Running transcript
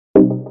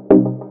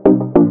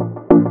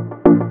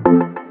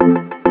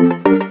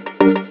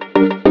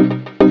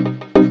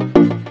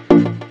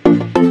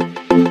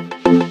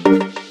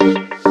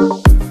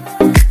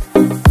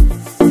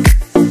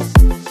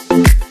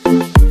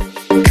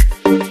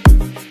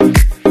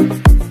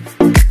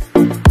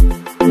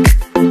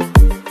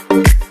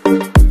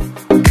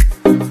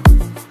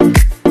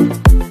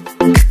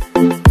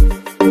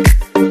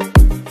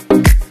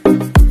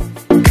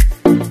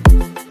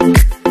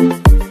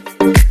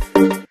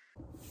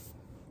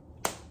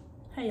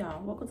Hey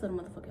y'all, welcome to the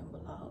motherfucking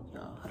vlog,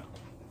 y'all. Hold on.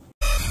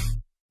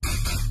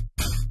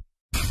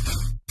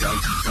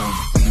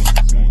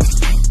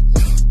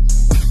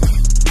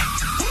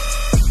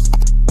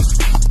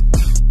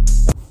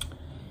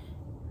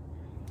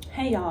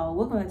 Hey y'all,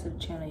 welcome back to the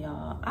channel,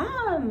 y'all.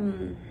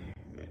 I'm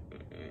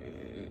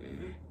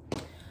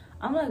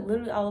like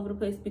literally all over the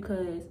place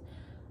because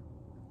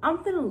I'm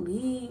finna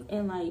leave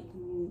and like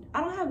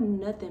I don't have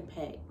nothing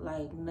packed,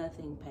 like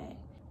nothing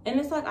packed. And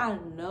it's like I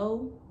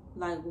know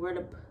like where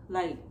to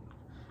like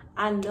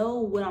I know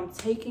what I'm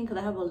taking because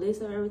I have a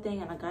list of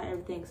everything and I got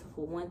everything except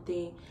for one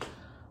thing.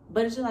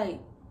 But it's just like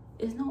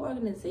it's no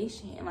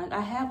organization. And like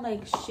I have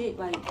like shit,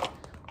 like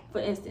for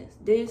instance,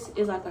 this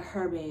is like a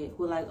her bag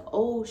with like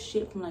old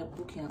shit from like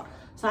boot camp.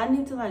 So I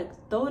need to like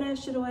throw that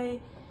shit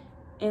away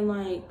and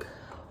like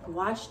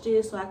wash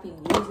this so I can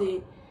use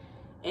it.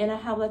 And I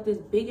have like this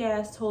big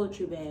ass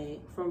toiletry bag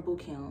from boot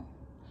camp.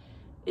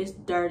 It's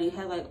dirty, it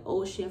has like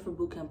old shit from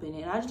boot camp in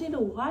it. And I just need to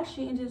wash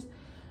it and just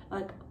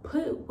like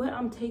put what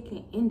I'm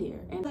taking in there.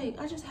 And like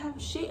I just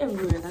have shit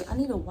everywhere. Like I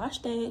need to wash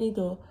that, I need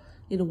to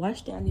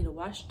wash that, I need to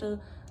wash the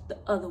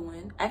other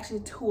one.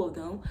 Actually 2 of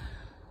them.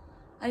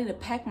 I need to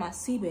pack my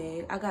sea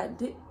bag. I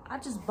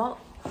just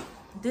bought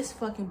this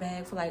fucking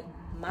bag for like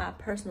my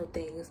personal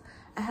things.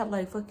 I have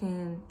like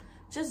fucking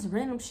just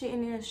random shit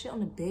in there, shit on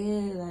the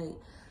bed, like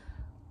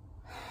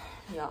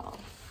y'all.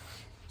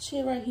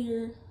 Shit right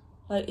here.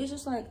 Like it's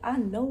just like I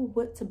know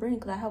what to bring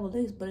because I have a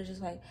list, but it's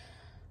just like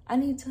I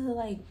need to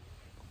like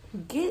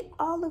get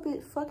all of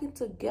it fucking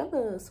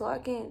together so I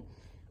can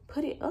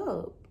put it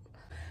up.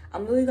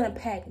 I'm really gonna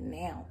pack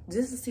now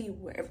just to see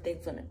where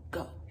everything's gonna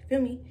go. You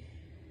feel me?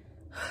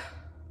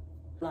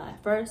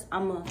 First,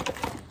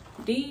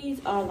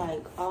 these are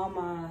like all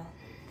my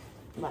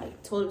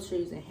like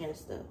toiletries and hair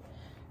stuff,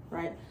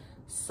 right?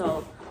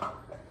 So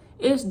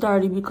it's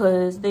dirty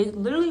because they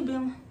literally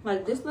been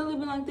like this, literally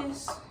been like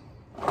this.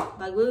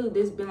 Like literally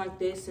this been like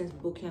this since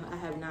boot camp. I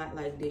have not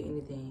like did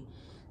anything.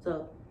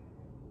 So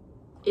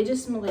it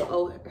just smells like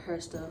old hair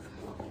stuff.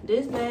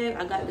 This bag,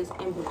 I got this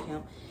in boot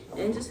camp. And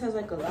it just has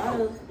like a lot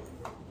of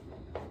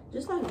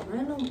just like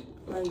random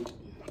like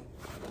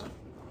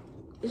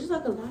it's just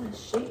like a lot of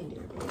shit in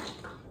there,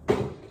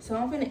 bro. So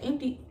I'm gonna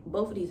empty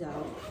both of these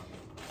out.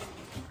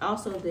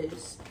 Also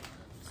this.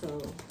 So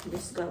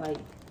this has got like,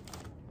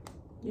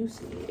 you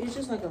see it. It's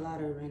just like a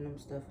lot of random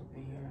stuff up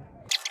in here.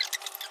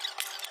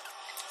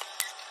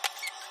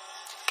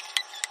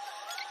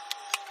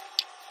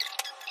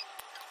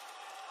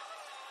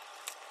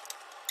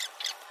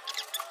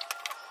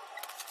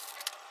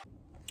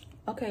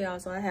 Okay, y'all,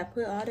 so I have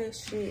put all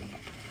this shit,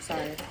 so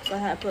I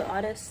have put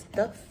all that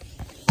stuff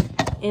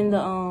in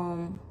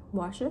the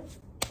washer.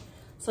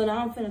 So now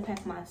I'm finna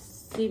pack my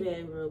sea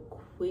bag real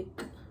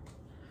quick.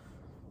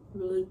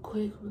 Really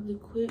quick.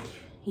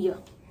 Yeah.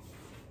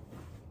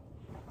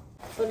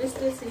 So this is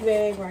the sea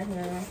bag right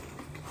here.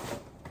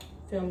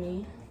 Feel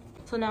me?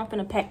 So now I'm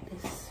finna pack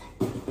this.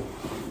 I'm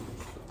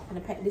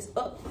gonna pack this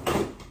up.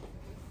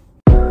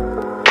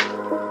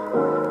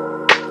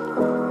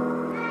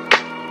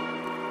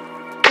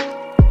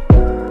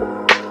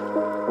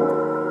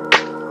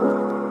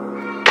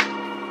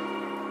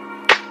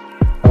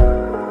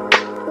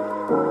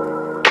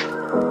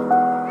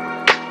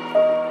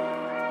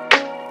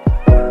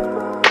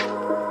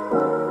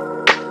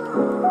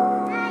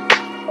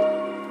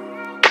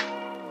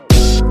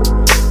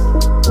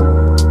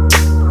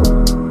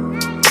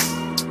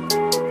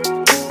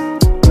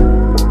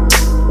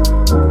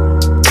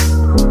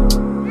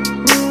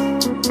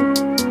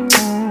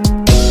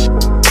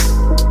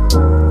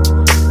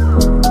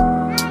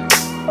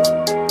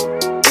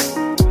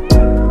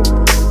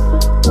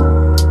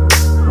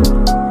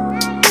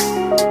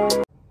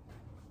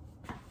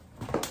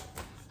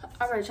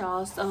 Alright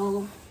y'all,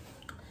 so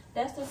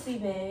that's the sea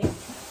bag.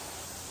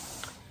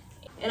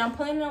 And I'm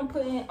planning on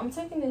I'm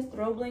taking this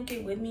throw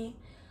blanket with me,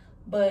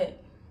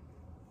 but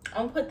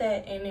I'm gonna put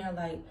that in there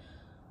like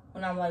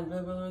when I'm like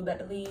really about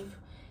to leave.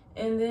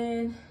 And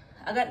then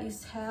I got these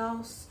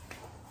towels.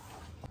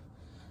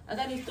 I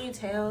got these 3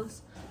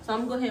 towels. So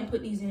I'm gonna go ahead and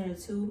put these in there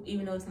too,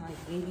 even though it's not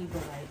like baby,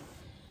 but like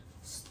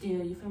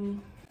still, you feel me?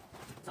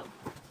 So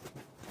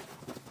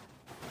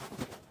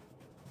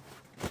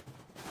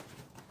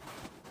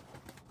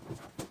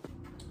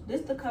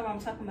this is the cover I'm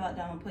talking about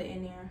that I'm gonna put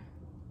in there.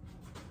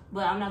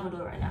 But I'm not gonna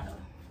do it right now though.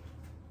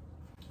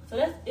 So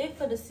that's it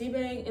for the sea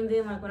bag. And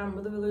then like when I'm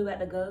really about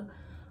to go,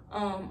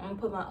 I'm gonna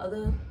put my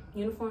other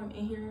uniform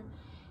in here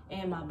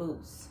and my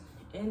boots.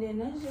 And then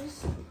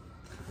that's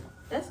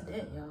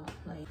it, y'all.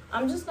 Like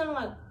I'm just gonna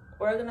like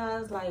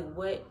organize like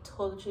what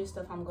toiletry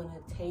stuff I'm gonna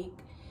take.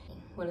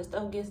 When the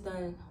stuff gets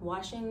done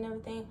washing and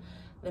everything,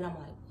 then I'm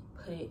like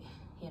put it,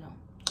 you know,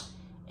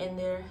 in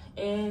there.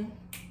 And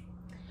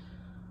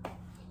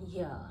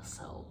yeah,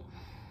 so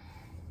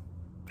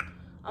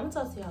I'm gonna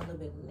talk to y'all a little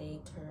bit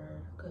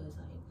later because like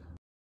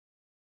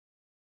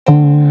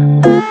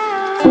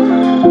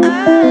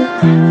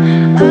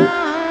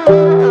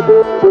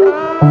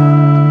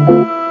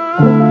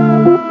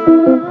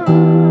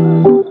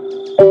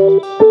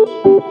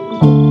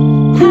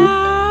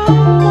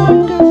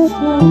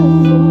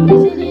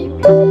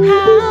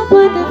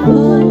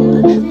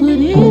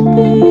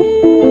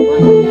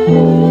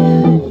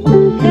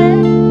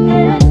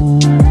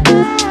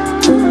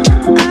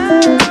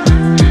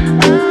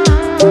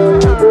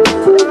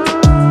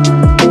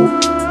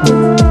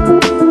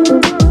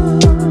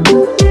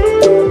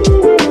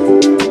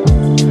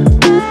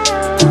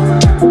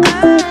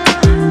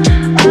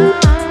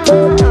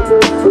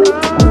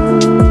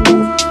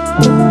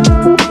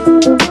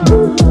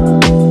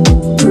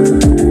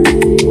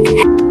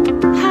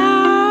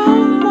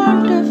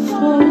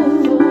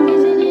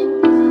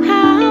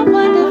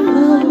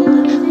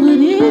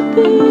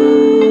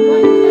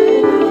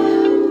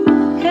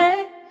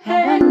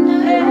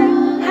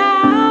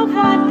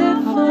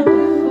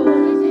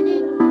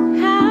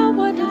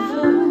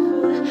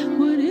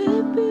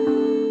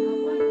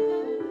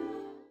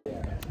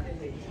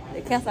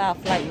cancel our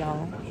flight,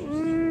 y'all.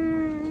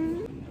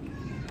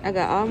 I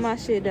got all my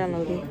shit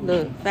downloaded.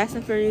 Look, Fast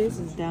and Furious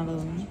is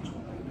downloading.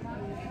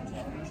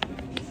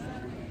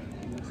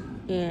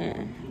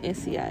 And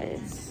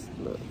NCIS.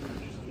 Look.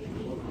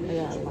 I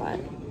got a lot.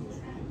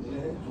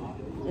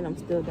 And I'm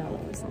still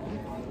downloading some.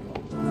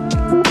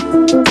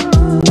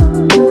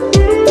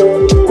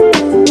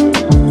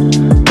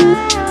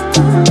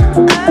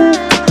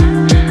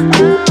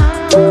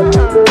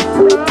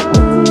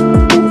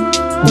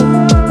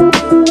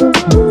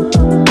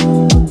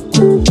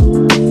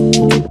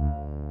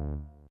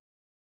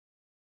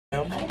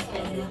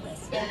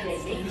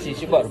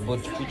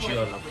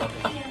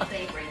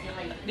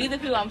 These are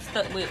people I'm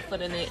stuck with for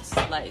the next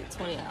like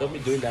 20 hours. Don't be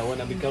doing that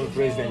when I become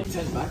president.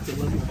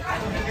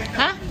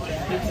 Huh?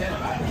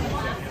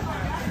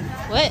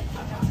 What?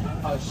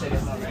 Oh shit,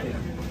 it's not ready.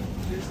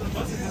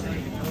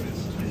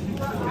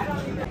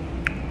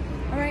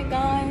 Alright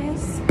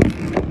guys.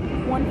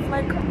 One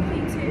flight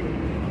completed.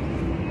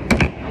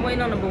 I'm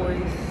waiting on the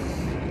boys.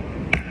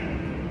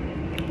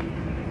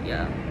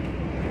 Yeah.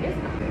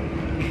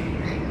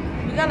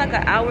 We got like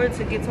an hour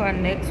to get to our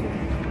next one.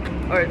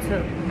 Or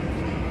to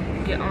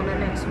get on the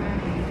next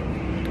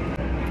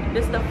one.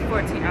 This is the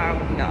 14-hour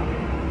one, y'all.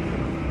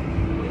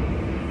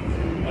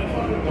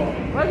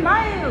 Where's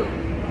Mayu?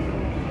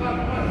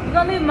 You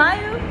gonna leave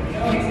Mayu?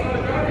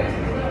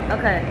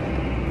 Okay.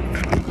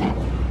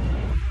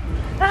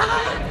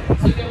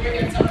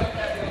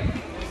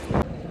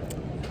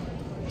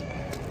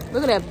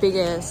 Look at that big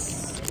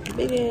ass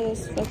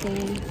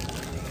fucking.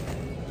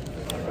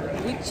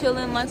 We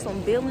chilling like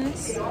some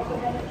villains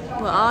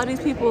with all these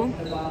people.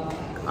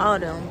 All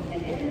them.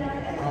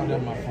 All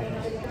them my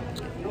friends.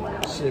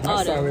 Shit,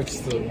 my sandwich is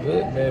still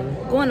good, baby.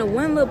 Going to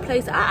one little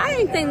place. I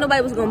didn't think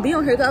nobody was gonna be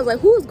on here because I was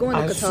like, who is going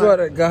to Qatar? I swear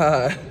to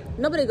God.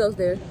 Nobody goes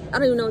there. I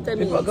don't even know what that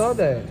means. People go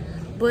there.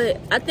 But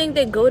I think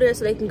they go there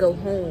so they can go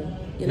home.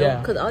 You know? Yeah.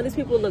 Because all these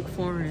people look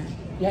foreign.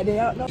 Yeah, they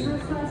are.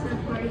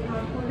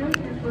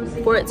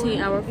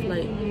 14-hour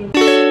flight.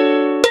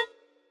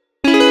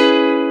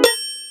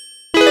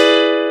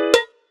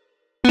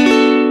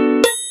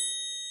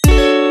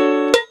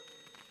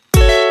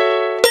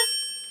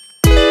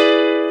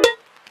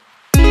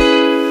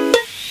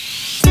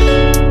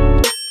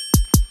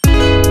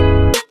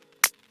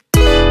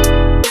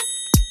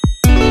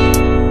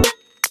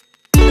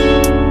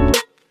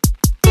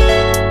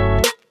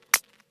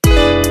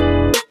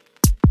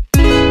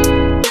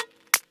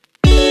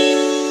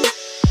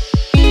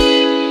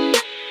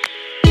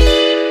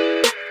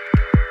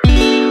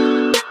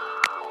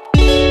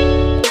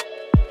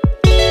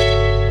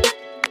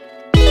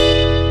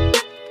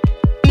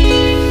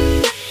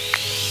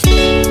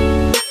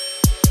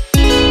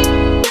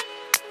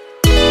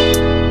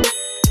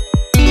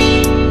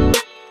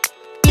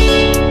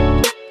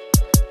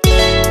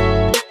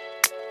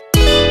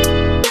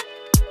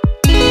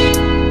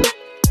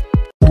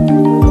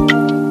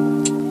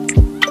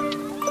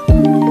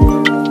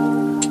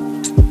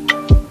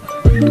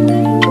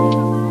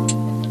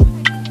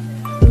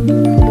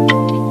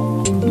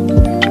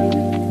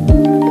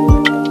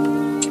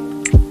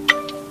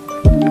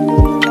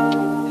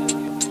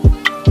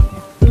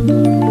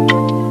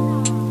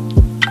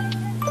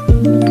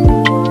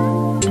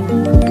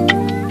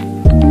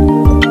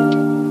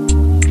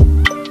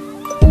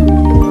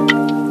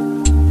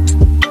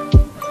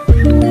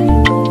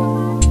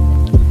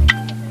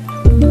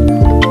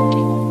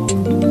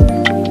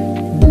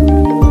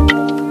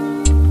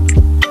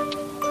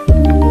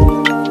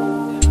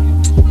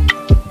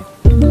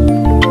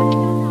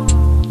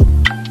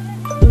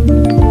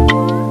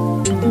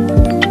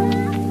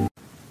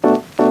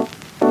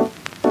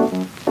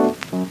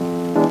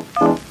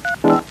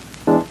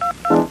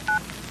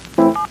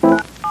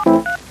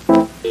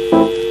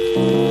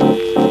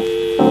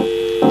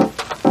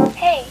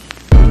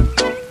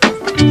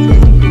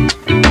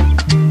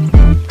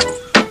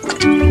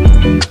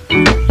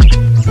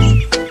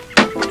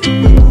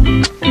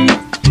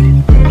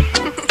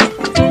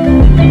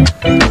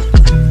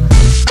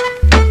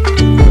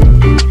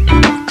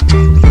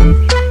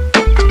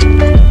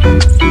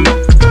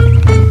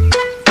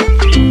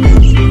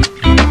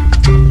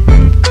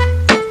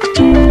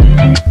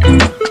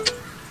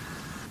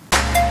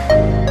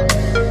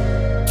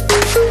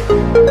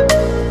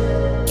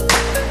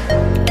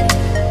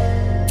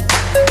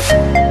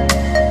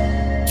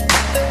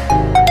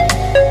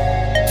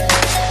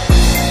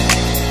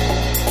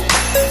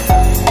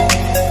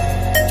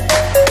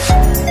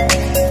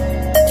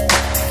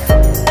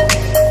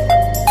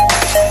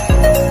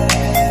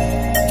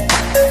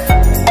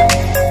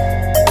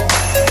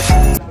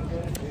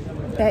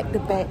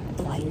 Back-to-back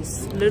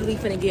flights. Literally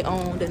finna get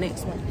on the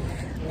next one.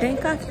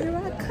 Bangkok, here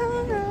I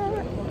come.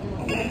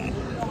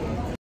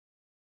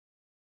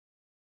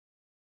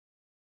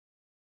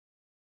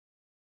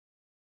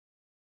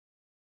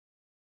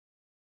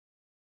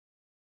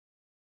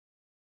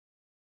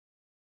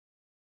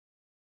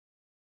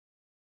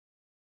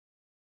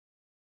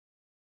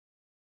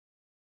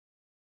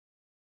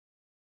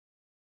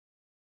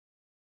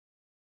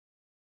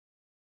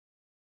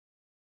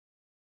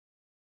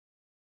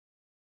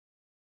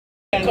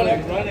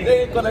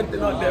 They ain't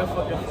collecting on their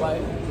fucking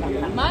flight.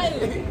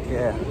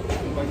 Yeah.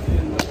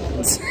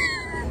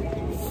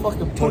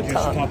 Fucking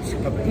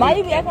puta.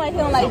 Miley be acting like he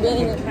don't like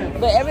being in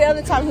it, but every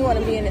other time he want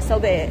to be in it so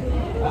bad.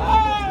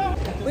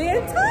 We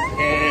in time?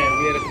 Yeah,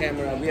 we had a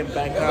camera. We in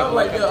Bangkok.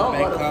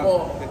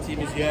 Bangkok. The team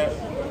is here.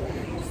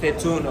 Stay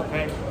tuned,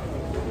 okay?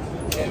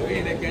 Yeah, we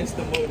ain't against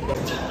the mood.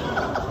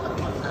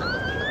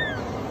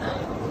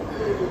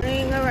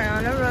 Ring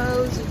around the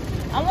rosy.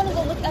 I want to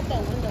go look at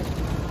that window.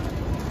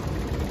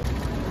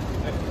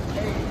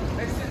 Hey,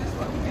 let's see this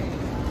fucking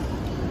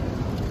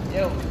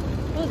Yo.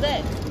 Who's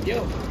that?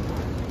 Yo.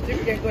 They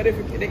can't go there.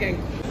 They can't.